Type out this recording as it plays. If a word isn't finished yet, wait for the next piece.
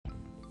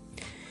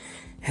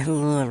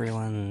Hello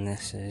everyone,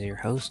 this is your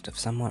host of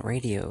Somewhat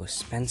Radio,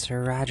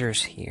 Spencer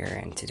Rogers here,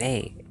 and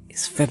today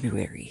is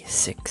February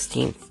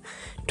 16th,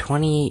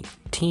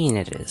 2018.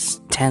 It is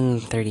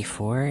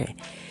 10:34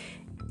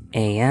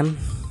 a.m.,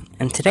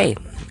 and today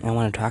I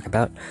want to talk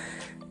about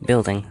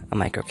building a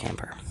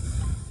microcamper.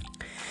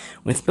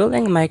 With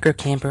building a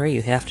microcamper,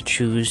 you have to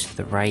choose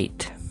the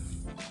right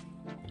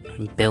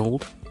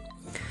build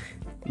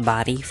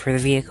body for the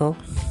vehicle,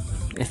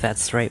 if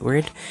that's the right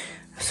word.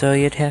 So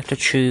you'd have to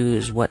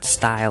choose what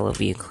style of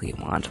vehicle you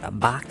want. A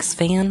box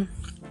van,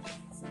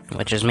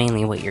 which is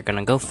mainly what you're going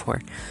to go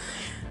for.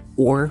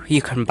 Or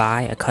you can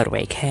buy a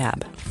cutaway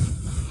cab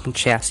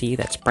chassis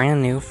that's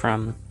brand new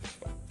from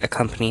a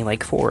company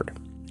like Ford.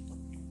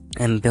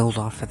 And build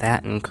off of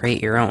that and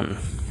create your own.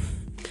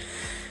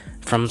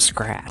 From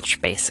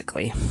scratch,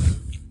 basically.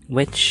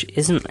 Which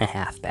isn't a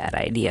half bad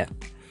idea.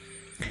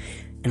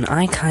 And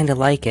I kind of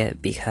like it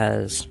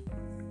because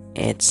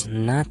it's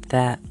not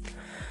that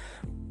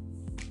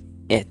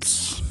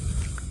it's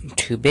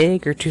too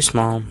big or too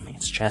small,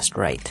 it's just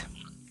right.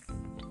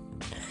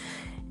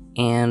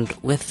 And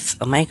with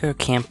a micro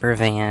camper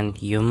van,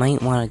 you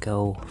might want to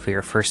go for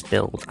your first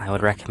build. I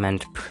would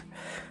recommend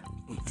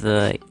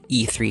the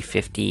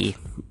E350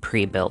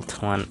 pre-built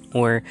one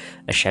or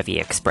a Chevy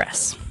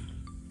Express.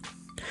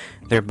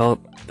 They're both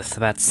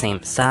about the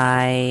same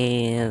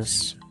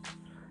size,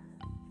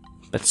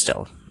 but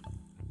still,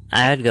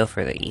 I would go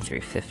for the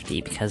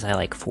E350 because I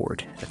like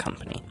Ford, the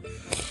company.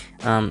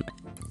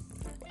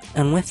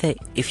 And with it,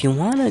 if you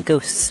want to go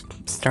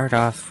start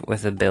off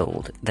with a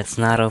build that's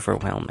not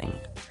overwhelming,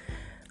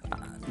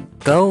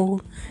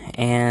 go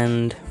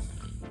and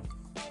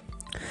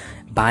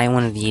buy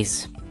one of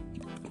these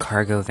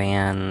cargo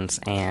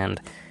vans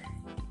and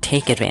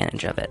take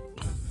advantage of it.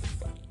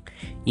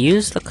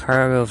 Use the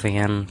cargo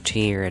van to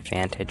your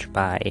advantage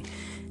by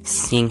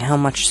seeing how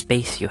much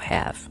space you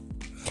have.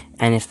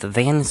 And if the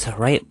van is the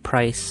right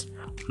price,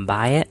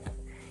 buy it.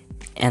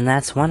 And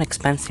that's one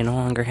expense you no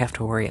longer have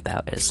to worry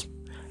about, is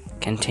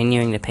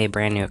continuing to pay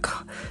brand new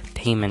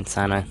payments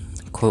on a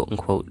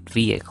quote-unquote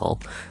vehicle,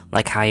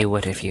 like how you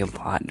would if you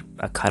bought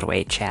a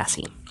cutaway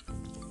chassis.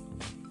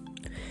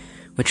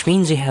 Which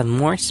means you have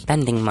more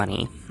spending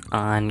money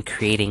on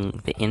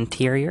creating the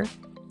interior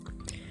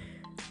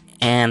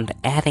and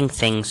adding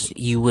things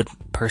you would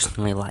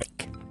personally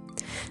like.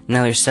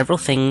 Now, there's several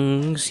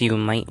things you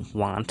might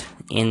want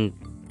in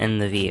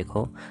the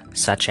vehicle,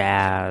 such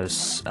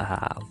as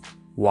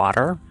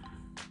water.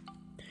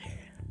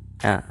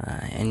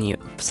 And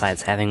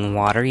besides having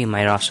water, you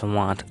might also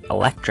want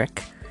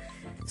electric.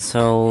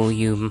 So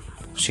you'd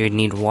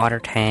need water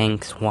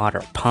tanks,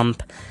 water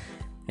pump,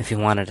 if you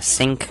wanted a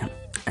sink.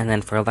 And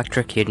then for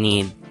electric, you'd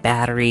need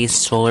batteries,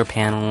 solar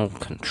panel,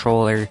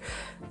 controller,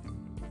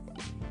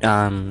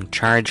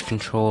 charge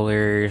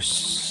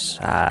controllers,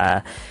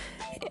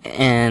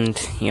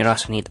 and you'd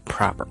also need the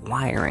proper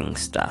wiring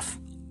stuff.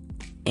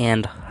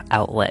 And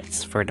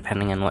outlets, for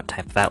depending on what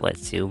type of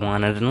outlets you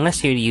wanted,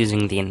 unless you're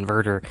using the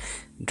inverter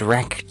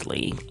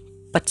directly,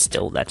 but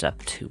still, that's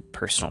up to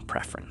personal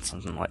preference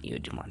on what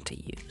you'd want to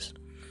use.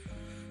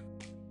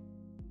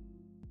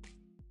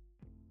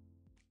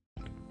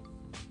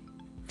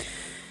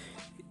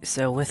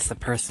 So with the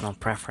personal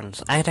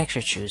preference, I'd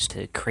actually choose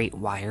to create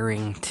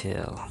wiring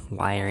to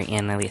wire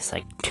in at least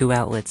like 2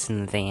 outlets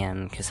in the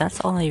van, because that's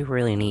all you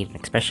really need,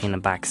 especially in a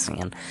box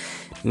van.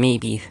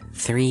 Maybe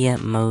 3 at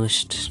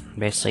most,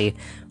 basically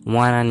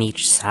 1 on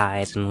each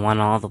side and 1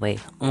 all the way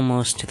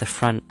almost to the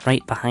front,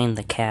 right behind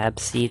the cab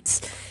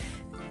seats.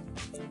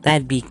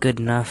 That'd be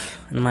good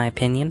enough, in my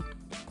opinion.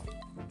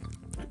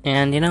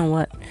 And you know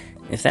what?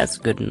 If that's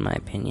good in my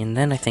opinion,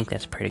 then I think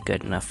that's pretty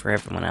good enough for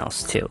everyone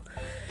else too.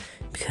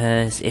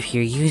 Because if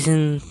you're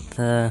using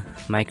the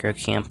micro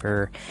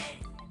camper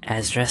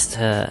as just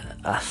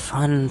a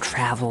fun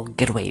travel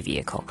getaway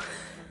vehicle,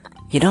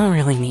 you don't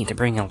really need to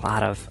bring a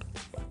lot of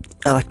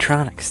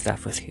electronic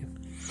stuff with you.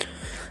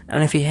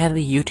 And if you have a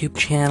YouTube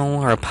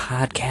channel or a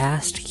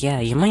podcast, yeah,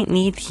 you might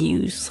need to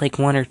use like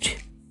 1 or 2,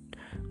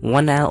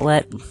 1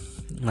 outlet,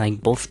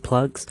 like both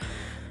plugs,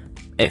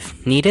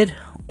 if needed.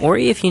 Or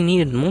if you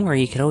needed more,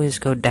 you could always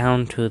go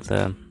down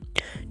to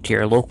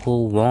your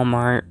local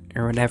Walmart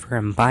or whatever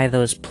and buy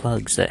those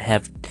plugs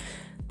that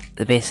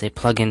basically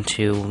plug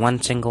into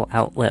 1 single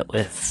outlet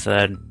with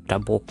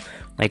double,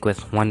 like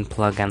with 1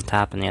 plug on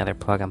top and the other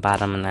plug on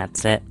bottom, and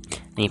that's it.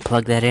 And you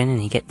plug that in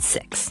and you get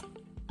 6.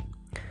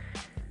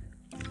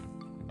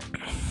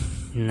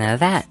 Now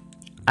that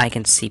I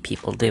can see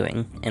people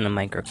doing in a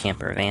micro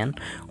camper van,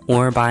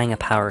 or buying a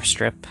power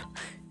strip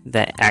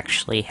that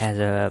actually has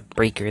a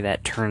breaker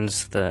that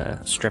turns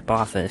the strip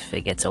off if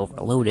it gets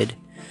overloaded,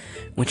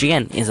 which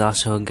again is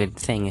also a good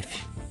thing.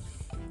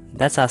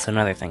 That's also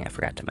another thing I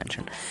forgot to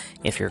mention.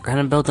 If you're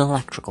gonna build an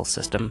electrical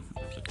system,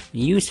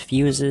 use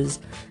fuses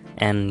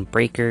and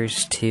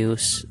breakers too,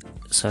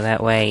 so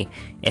that way,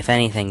 if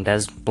anything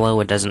does blow,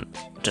 it doesn't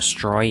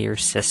destroy your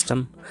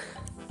system.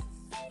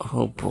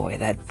 Oh boy,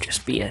 that'd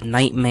just be a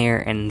nightmare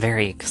and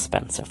very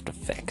expensive to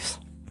fix.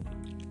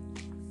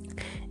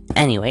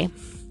 Anyway,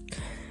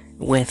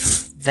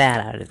 with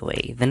that out of the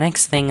way, the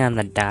next thing on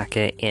the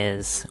docket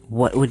is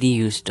what would you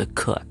use to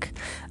cook?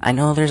 I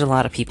know there's a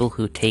lot of people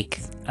who take,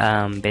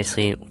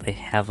 basically, they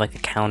have like a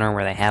counter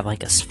where they have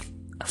like a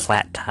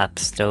flat top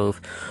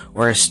stove,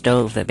 or a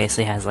stove that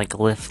basically has like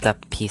a lift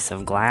up piece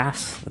of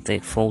glass that they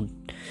fold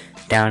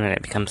down and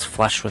it becomes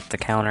flush with the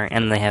counter,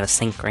 and they have a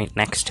sink right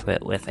next to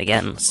it with,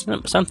 again,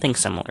 something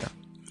similar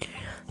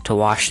to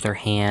wash their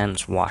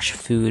hands, wash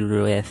food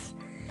with,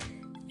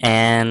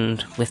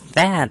 and with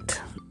that,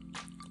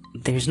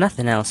 there's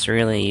nothing else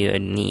really you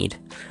would need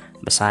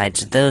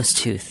besides those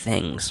two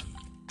things.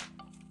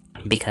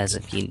 Because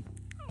if you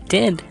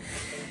did,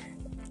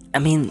 I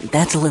mean,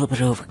 that's a little bit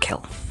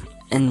overkill.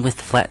 And with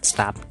the flat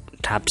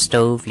top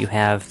stove, you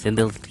have the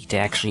ability to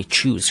actually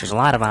choose. There's a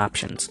lot of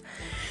options.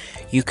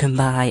 You can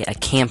buy a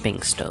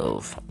camping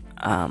stove.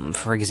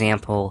 For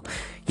example,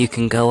 you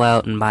can go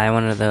out and buy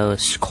one of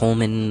those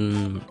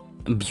Coleman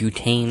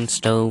butane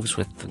stoves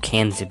with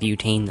cans of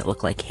butane that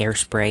look like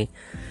hairspray.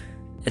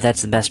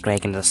 That's the best way I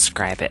can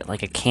describe it,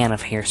 like a can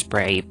of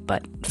hairspray,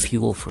 but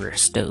fuel for a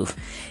stove.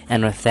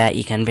 And with that,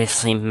 you can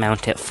basically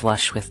mount it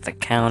flush with the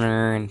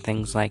counter and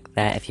things like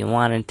that if you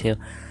wanted to.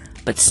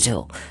 But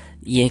still,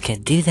 you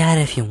could do that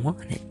if you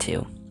wanted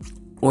to.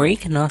 Or you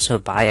can also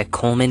buy a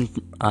Coleman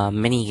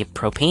mini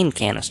propane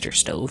canister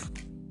stove,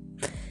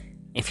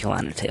 if you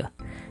wanted to,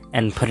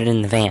 and put it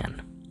in the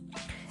van.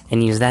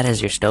 And use that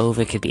as your stove.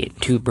 It could be a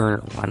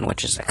 2-burner one,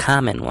 which is a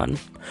common one.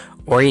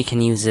 Or you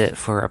can use it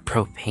for a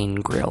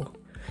propane grill.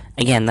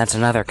 Again, that's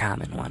another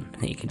common one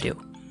that you can do.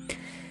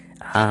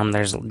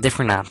 There's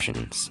different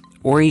options.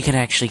 Or you could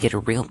actually get a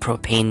real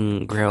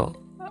propane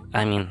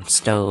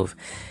stove,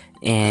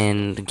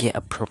 and get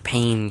a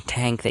propane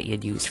tank that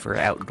you'd use for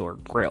an outdoor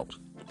grill.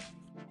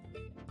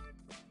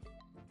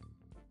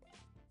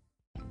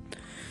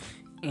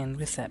 And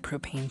with that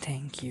propane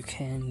tank, you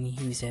can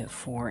use it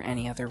for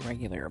any other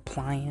regular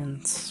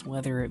appliance,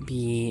 whether it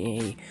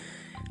be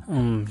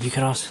you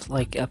could also,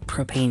 like, a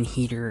propane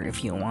heater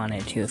if you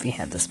wanted to, if you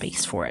had the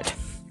space for it.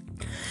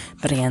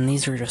 But again,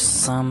 these are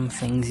just some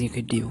things you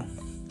could do.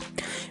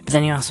 But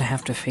then you also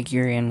have to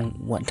figure in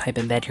what type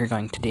of bed you're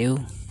going to do.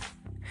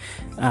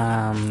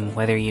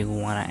 Whether you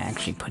want to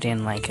actually put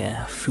in, like,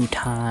 a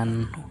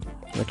futon,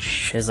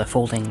 which is a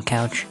folding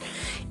couch,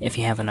 if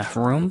you have enough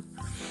room.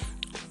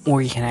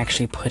 Or you can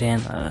actually put in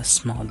a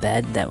small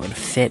bed that would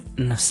fit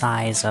in the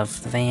size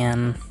of the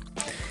van,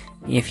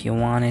 if you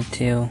wanted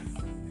to.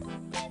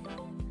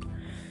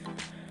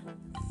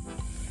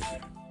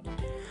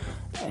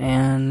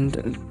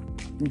 And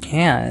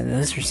yeah,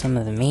 those are some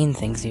of the main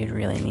things you'd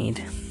really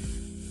need.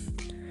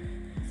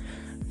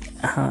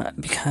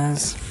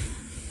 Because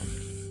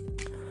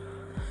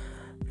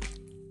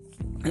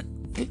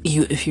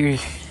if you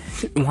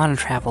want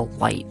to travel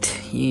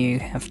light, you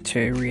have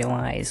to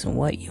realize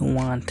what you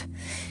want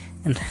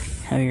and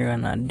how you're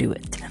gonna do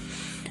it.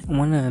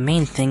 One of the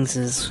main things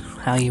is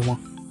how you're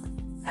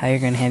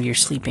gonna have your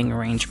sleeping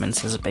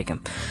arrangements is a big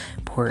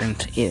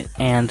important.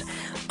 And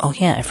oh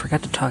yeah, I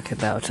forgot to talk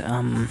about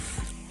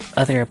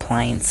other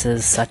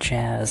appliances such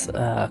as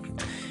a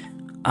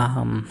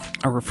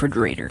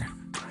refrigerator.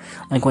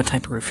 Like, what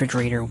type of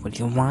refrigerator would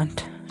you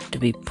want to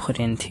be put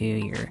into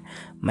your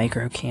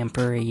micro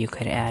camper? You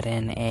could add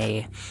in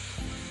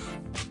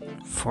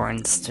for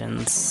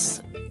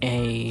instance,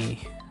 a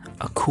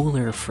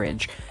cooler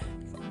fridge.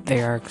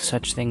 There are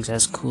such things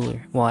as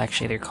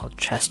actually they're called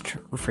chest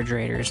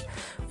refrigerators,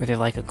 where they're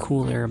like a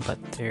cooler,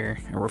 but they're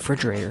a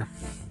refrigerator.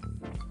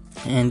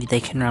 And they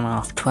can run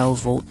off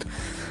 12-volt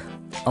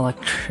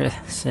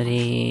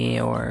electricity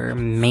or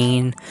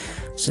main,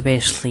 so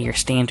basically your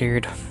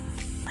standard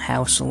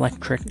house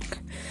electricity,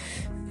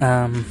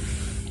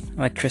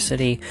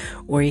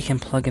 or you can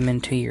plug them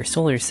into your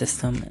solar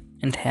system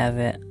and have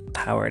it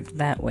powered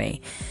that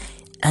way.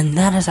 And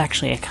that is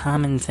actually a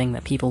common thing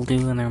that people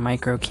do in their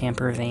micro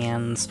camper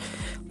vans,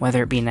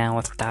 whether it be now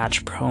with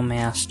Dodge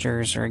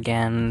ProMasters, or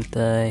again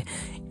the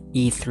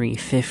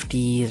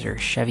E350s or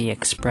Chevy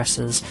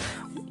Expresses.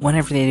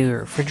 Whenever they do a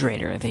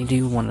refrigerator, they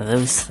do one of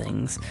those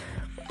things.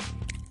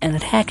 And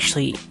it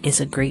actually is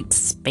a great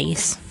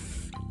space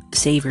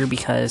saver,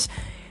 because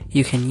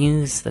you can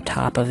use the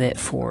top of it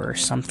for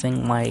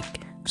something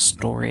like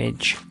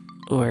storage,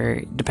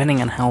 or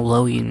depending on how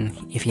low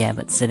if you have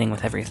it sitting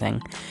with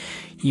everything,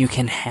 you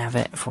can have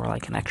it for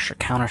like an extra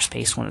counter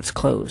space when it's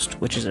closed,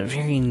 which is a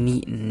very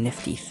neat and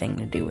nifty thing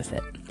to do with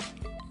it.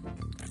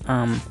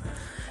 And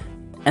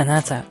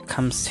that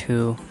comes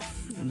to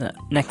the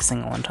next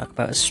thing I want to talk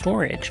about, is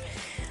storage.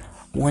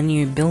 When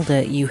you build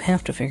it, you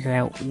have to figure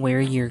out where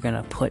you're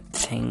gonna put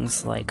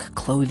things like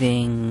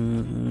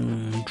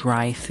clothing,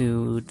 dry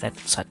food,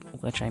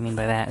 which I mean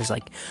by that is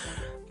like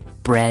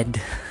bread,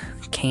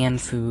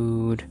 canned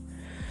food,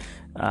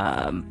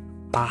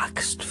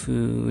 boxed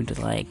food,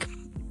 like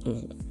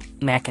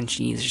mac and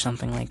cheese or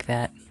something like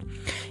that.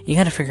 You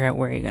gotta figure out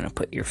where you're gonna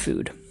put your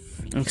food,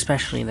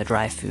 especially the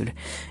dry food.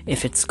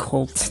 If it's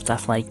cold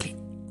stuff like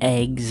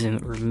eggs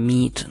or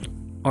meat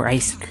or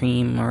ice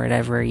cream or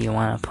whatever, you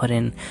want to put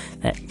in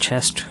that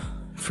chest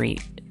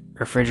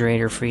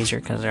refrigerator, freezer,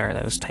 because there are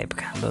those type of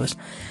combos,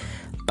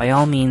 by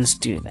all means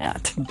do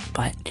that.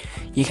 But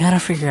you gotta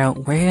figure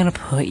out where you're gonna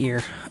put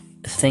your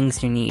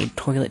things you need,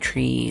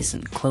 toiletries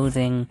and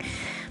clothing.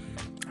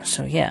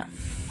 So yeah,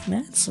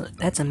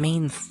 that's a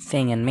main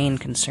thing and main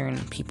concern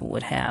people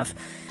would have.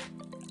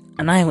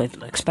 And I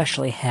would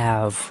especially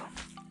have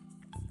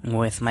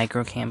with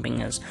micro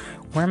camping is,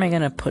 where am I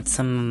gonna put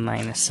some of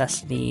my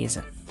necessities,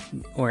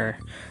 or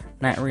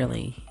not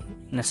really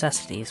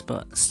necessities,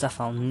 but stuff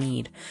I'll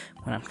need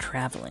when I'm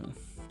traveling.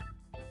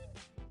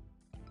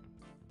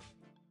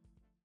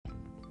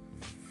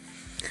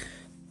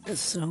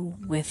 So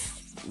with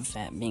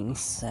that being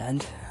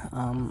said,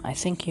 I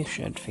think you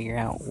should figure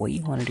out what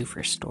you want to do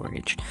for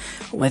storage.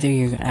 Whether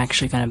you're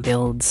actually going to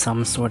build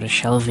some sort of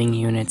shelving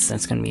units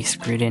that's going to be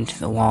screwed into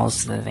the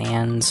walls of the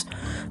vans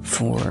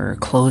for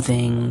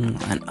clothing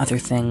and other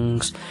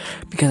things.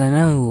 Because I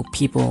know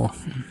people,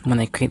 when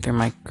they create their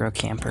micro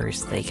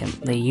campers, they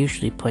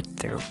usually put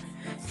their,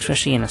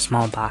 especially in a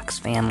small box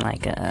van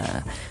like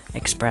a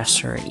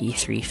Express or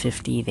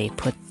E350, they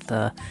put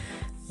the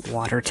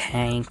water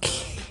tank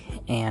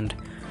and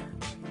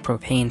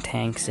propane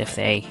tanks, if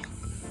they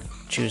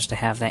choose to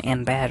have that,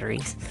 and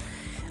batteries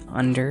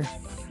under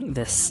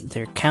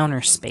their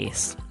counter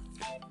space,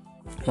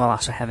 while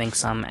also having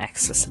some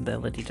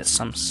accessibility to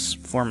some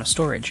form of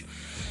storage.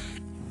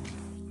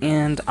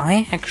 And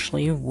I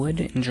actually would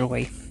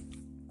enjoy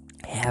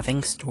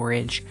having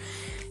storage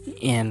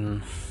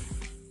in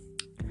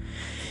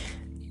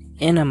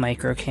a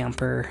micro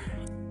camper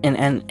in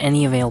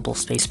any available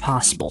space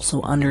possible.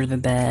 So under the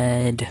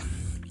bed,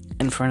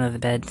 in front of the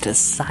bed, to the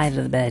side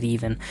of the bed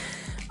even,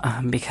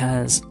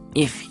 because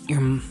if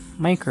you're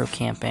micro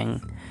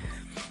camping,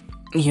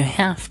 you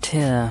have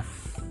to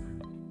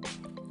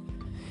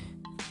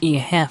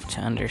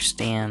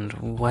understand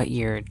what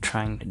you're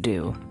trying to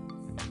do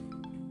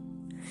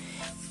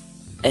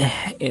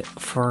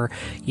for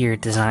your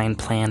design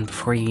plan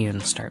before you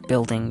even start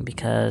building,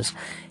 because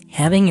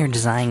having your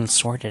design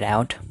sorted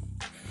out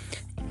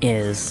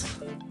is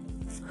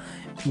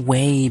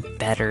way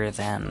better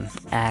than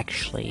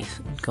actually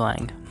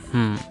going,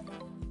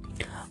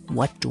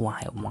 what do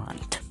I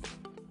want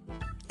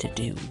to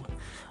do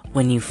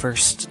when you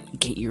first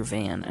get your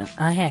van. And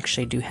I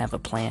actually do have a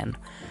plan.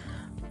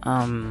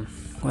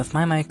 With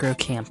my micro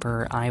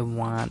camper, I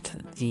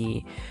want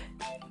the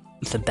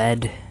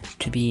bed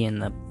to be in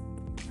the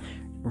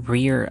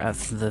rear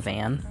of the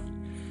van,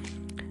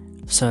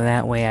 so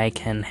that way I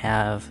can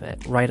have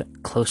it right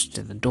close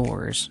to the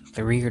doors,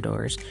 the rear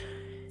doors.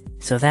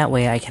 So that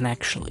way I can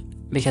actually,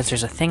 because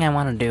there's a thing I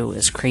want to do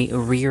is create a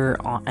rear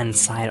and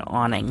side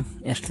awning.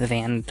 If the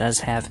van does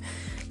have,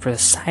 for the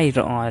side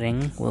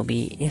awning will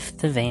be if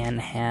the van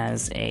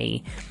has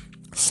a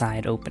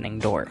side opening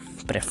door.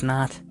 But if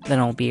not, then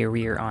it'll be a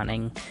rear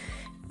awning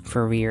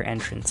for rear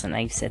entrance and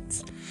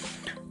exits.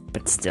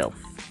 But still,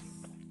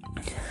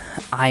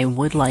 I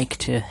would like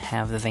to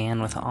have the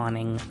van with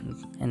awning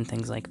and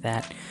things like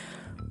that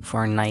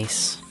for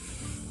nice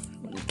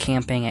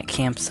camping at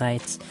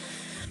campsites.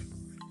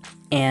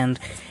 And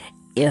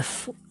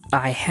if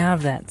I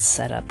have that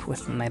set up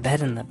with my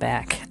bed in the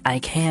back, I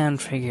can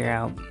figure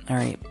out,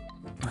 alright,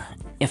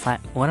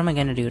 what am I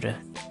going to do to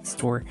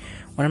store,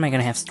 what am I going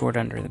to have stored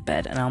under the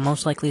bed? And I'll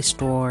most likely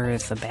store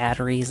the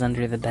batteries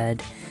under the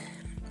bed.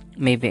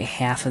 Maybe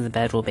half of the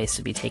bed will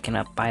basically be taken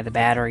up by the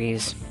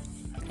batteries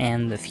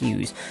and the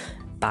fuse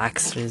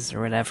boxes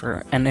or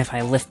whatever. And if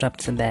I lift up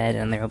the bed,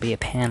 and there will be a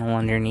panel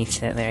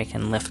underneath it that I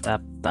can lift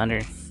up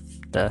under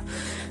the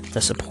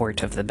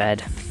support of the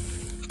bed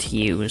to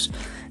use,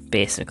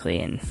 basically,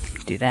 and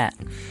do that,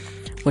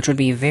 which would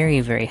be very,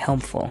 very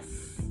helpful.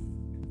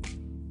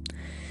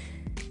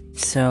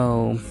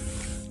 So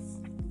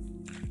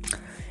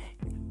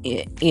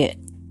it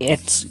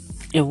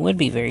would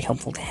be very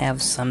helpful to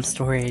have some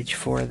storage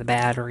for the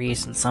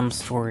batteries and some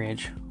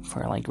storage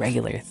for like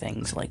regular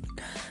things, like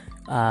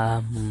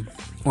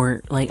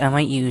or like I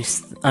might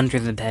use under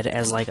the bed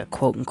as like a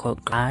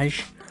quote-unquote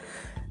garage.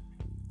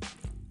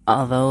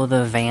 Although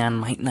the van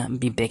might not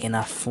be big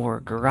enough for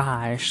a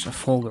garage, a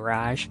full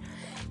garage,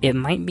 it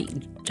might be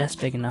just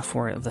big enough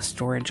for the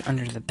storage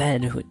under the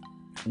bed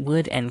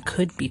would and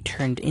could be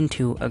turned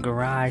into a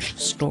garage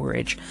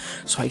storage.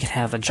 So I could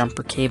have a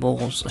jumper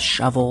cables, a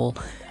shovel,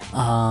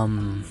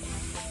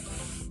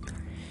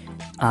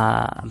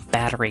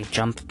 battery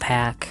jump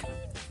pack,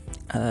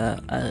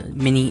 a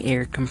mini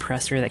air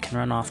compressor that can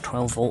run off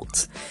 12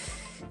 volts,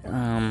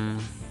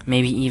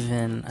 maybe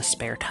even a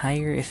spare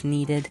tire if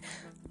needed.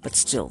 But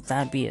still,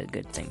 that'd be a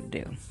good thing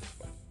to do.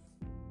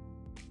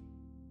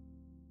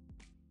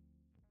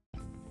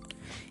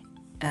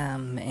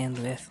 And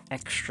with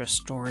extra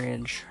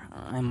storage,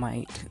 I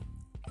might,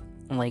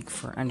 like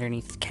for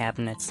underneath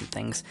cabinets and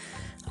things,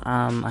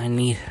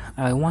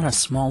 I want a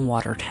small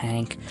water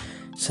tank,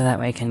 so that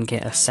way I can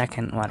get a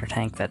second water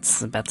tank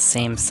that's about the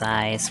same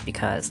size,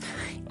 because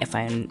if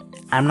I'm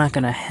not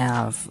gonna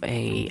have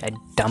a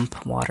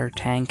dump water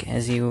tank,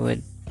 as you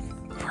would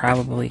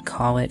probably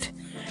call it,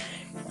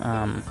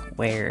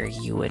 where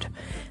you would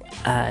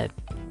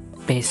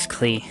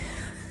basically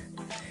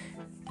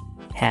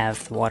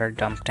have the water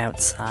dumped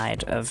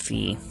outside of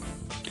the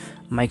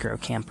micro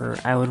camper,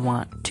 I would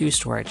want 2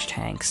 storage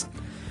tanks.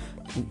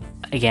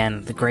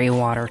 Again, the gray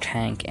water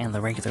tank and the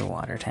regular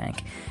water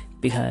tank,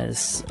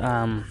 because,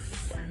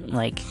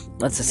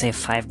 let's just say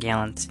 5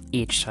 gallons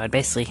each, so I'd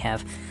basically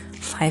have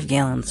 5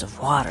 gallons of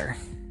water.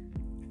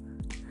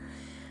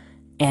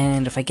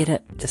 And if I get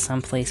it to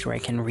some place where I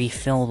can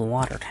refill the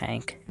water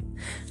tank,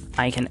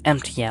 I can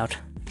empty out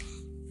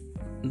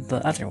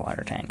the other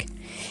water tank.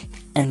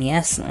 And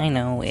yes, I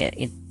know,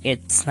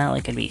 it's not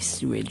like it'd be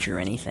sewage or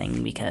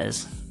anything,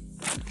 because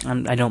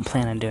I don't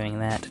plan on doing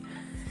that.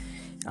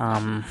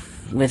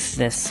 With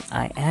this,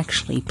 I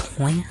actually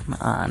plan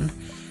on,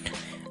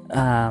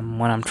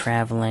 when I'm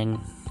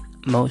traveling,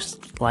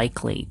 most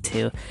likely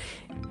to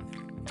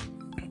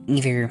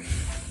either,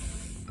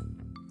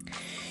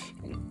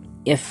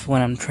 if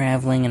when I'm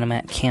traveling and I'm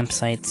at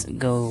campsites,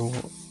 go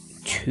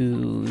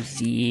to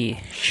the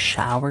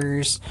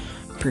showers,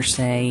 per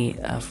se,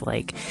 of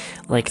like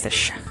the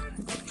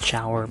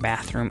shower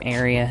bathroom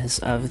areas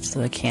of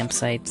the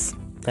campsites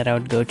that I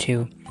would go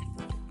to,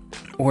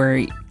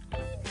 or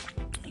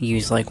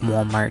use like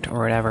Walmart or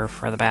whatever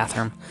for the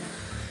bathroom,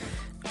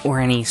 or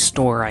any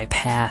store I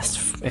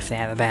pass. If they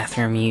have a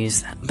bathroom,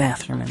 use that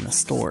bathroom in the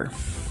store.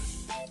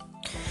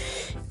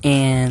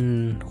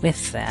 And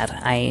with that,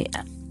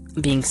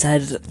 being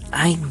said,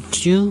 I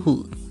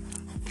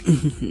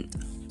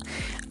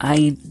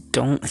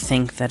don't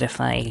think that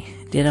if I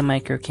did a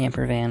micro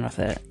camper van with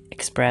an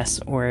Express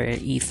or an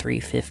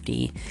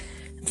E350,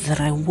 that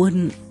I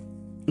wouldn't.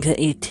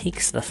 It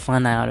takes the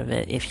fun out of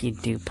it if you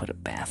do put a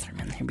bathroom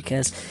in there,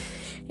 because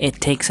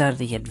it takes out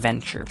the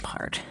adventure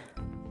part.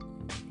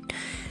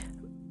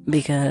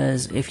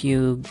 Because if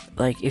you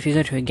go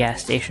to a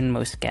gas station,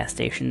 most gas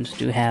stations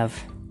do have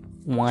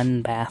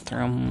 1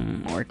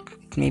 bathroom, or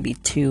maybe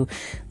 2,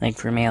 like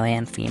for male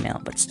and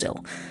female, but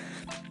still.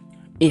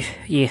 If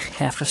you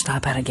have to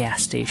stop at a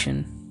gas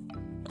station,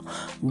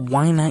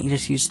 why not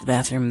just use the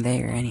bathroom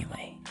there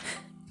anyway?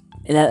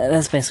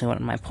 That's basically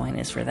what my point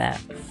is for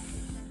that.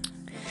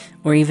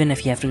 Or even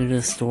if you have to go to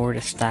the store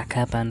to stock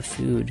up on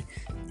food,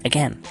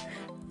 again,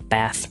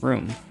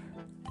 bathroom.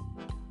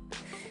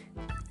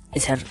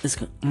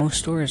 Most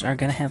stores are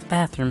gonna have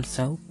bathrooms,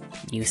 so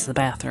use the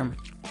bathroom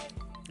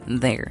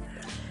there.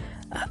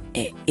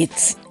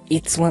 It's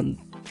what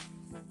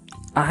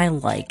I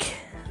like,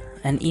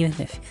 and even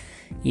if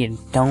you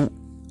aren't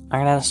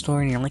at a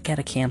store and you're like at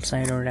a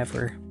campsite or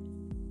whatever,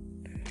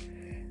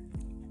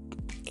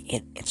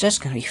 it's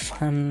just gonna be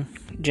fun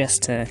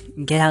just to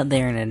get out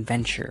there and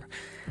adventure.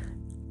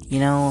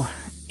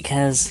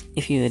 Because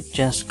if you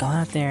just go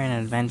out there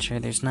and adventure,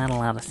 there's not a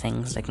lot of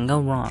things that can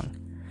go wrong.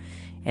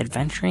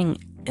 Adventuring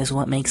is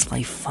what makes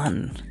life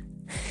fun.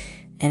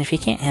 And if you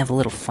can't have a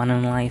little fun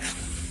in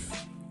life,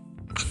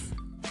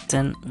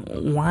 then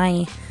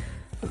why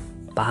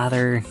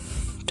bother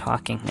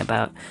talking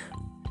about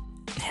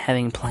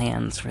having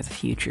plans for the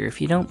future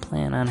if you don't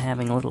plan on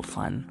having a little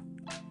fun?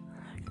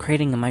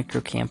 Creating a micro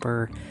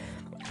camper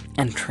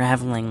and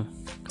traveling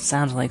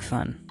sounds like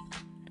fun.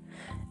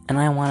 And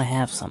I want to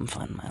have some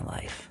fun in my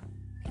life.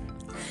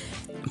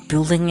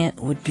 Building it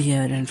would be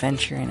an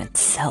adventure in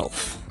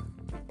itself.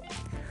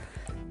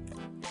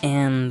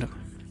 And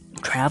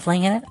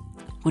traveling in it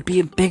would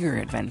be a bigger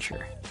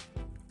adventure.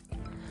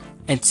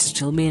 It'd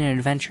still be an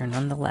adventure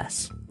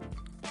nonetheless.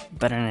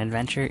 But an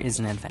adventure is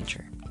an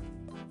adventure.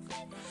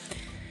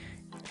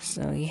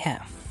 So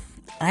yeah,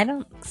 I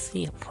don't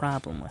see a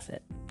problem with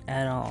it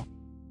at all.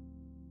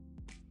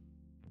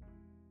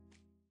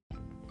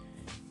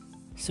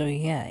 So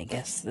yeah, I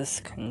guess this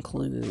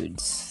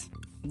concludes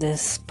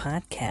this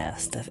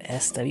podcast of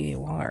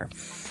SWR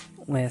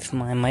with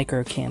my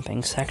micro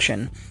camping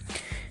section.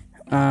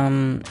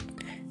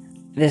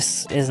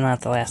 This is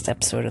not the last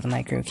episode of the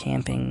micro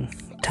camping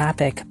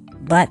topic,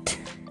 but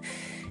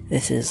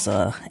this is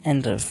the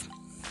end of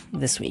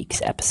this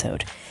week's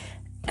episode.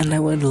 And I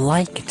would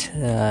like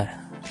to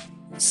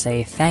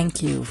say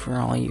thank you for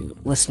all you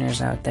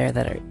listeners out there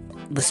that are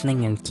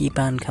listening and keep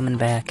on coming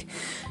back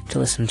to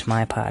listen to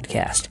my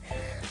podcast.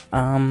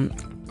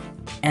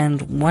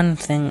 And one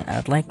thing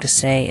I'd like to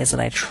say is that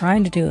I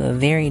tried to do a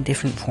very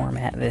different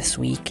format this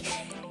week,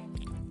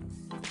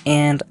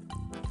 and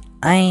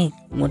I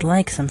would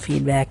like some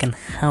feedback on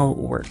how it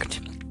worked.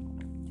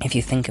 If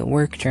you think it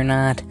worked or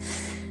not,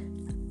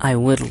 I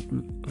would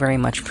very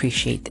much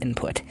appreciate the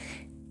input.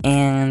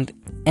 And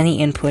any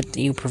input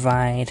that you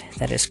provide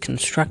that is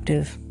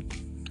constructive,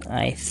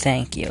 I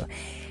thank you.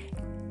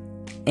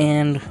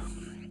 And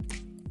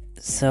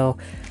so,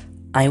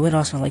 I would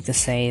also like to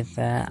say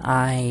that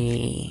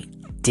I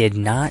did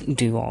not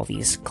do all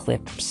these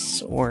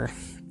clips, or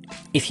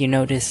if you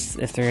notice,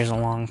 if there is a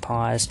long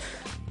pause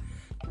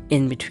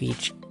in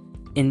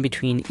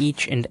between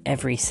each and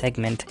every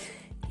segment,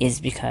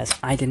 is because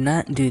I did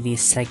not do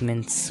these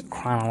segments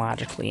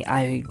chronologically.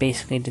 I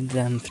basically did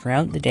them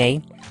throughout the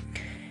day.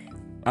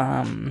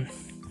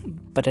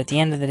 But at the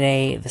end of the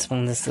day, this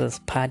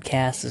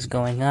podcast is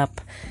going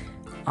up,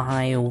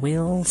 I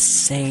will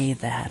say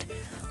that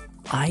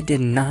I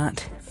did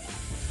not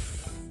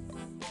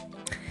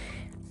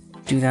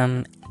do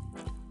them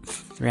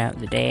throughout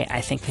the day.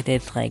 I think I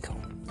did like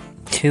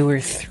 2 or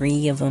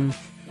 3 of them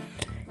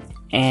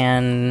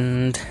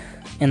and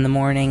in the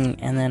morning,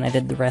 and then I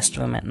did the rest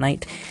of them at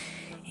night,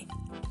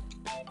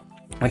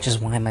 which is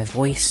why my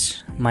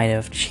voice might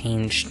have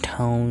changed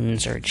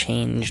tones or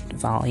changed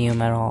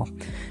volume at all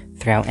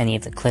throughout any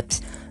of the clips.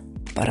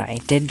 But I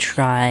did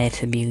try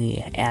to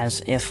be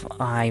as if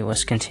I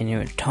was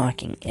continuing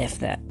talking. If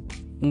that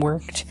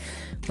worked,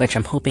 which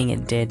I'm hoping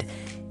it did,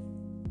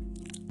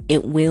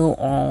 it will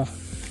all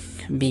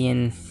be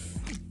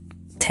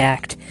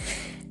intact.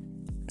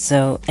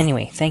 So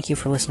anyway, thank you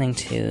for listening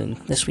to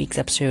this week's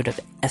episode of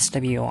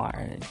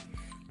SWR,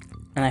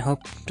 and I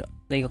hope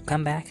that you'll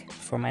come back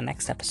for my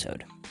next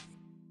episode.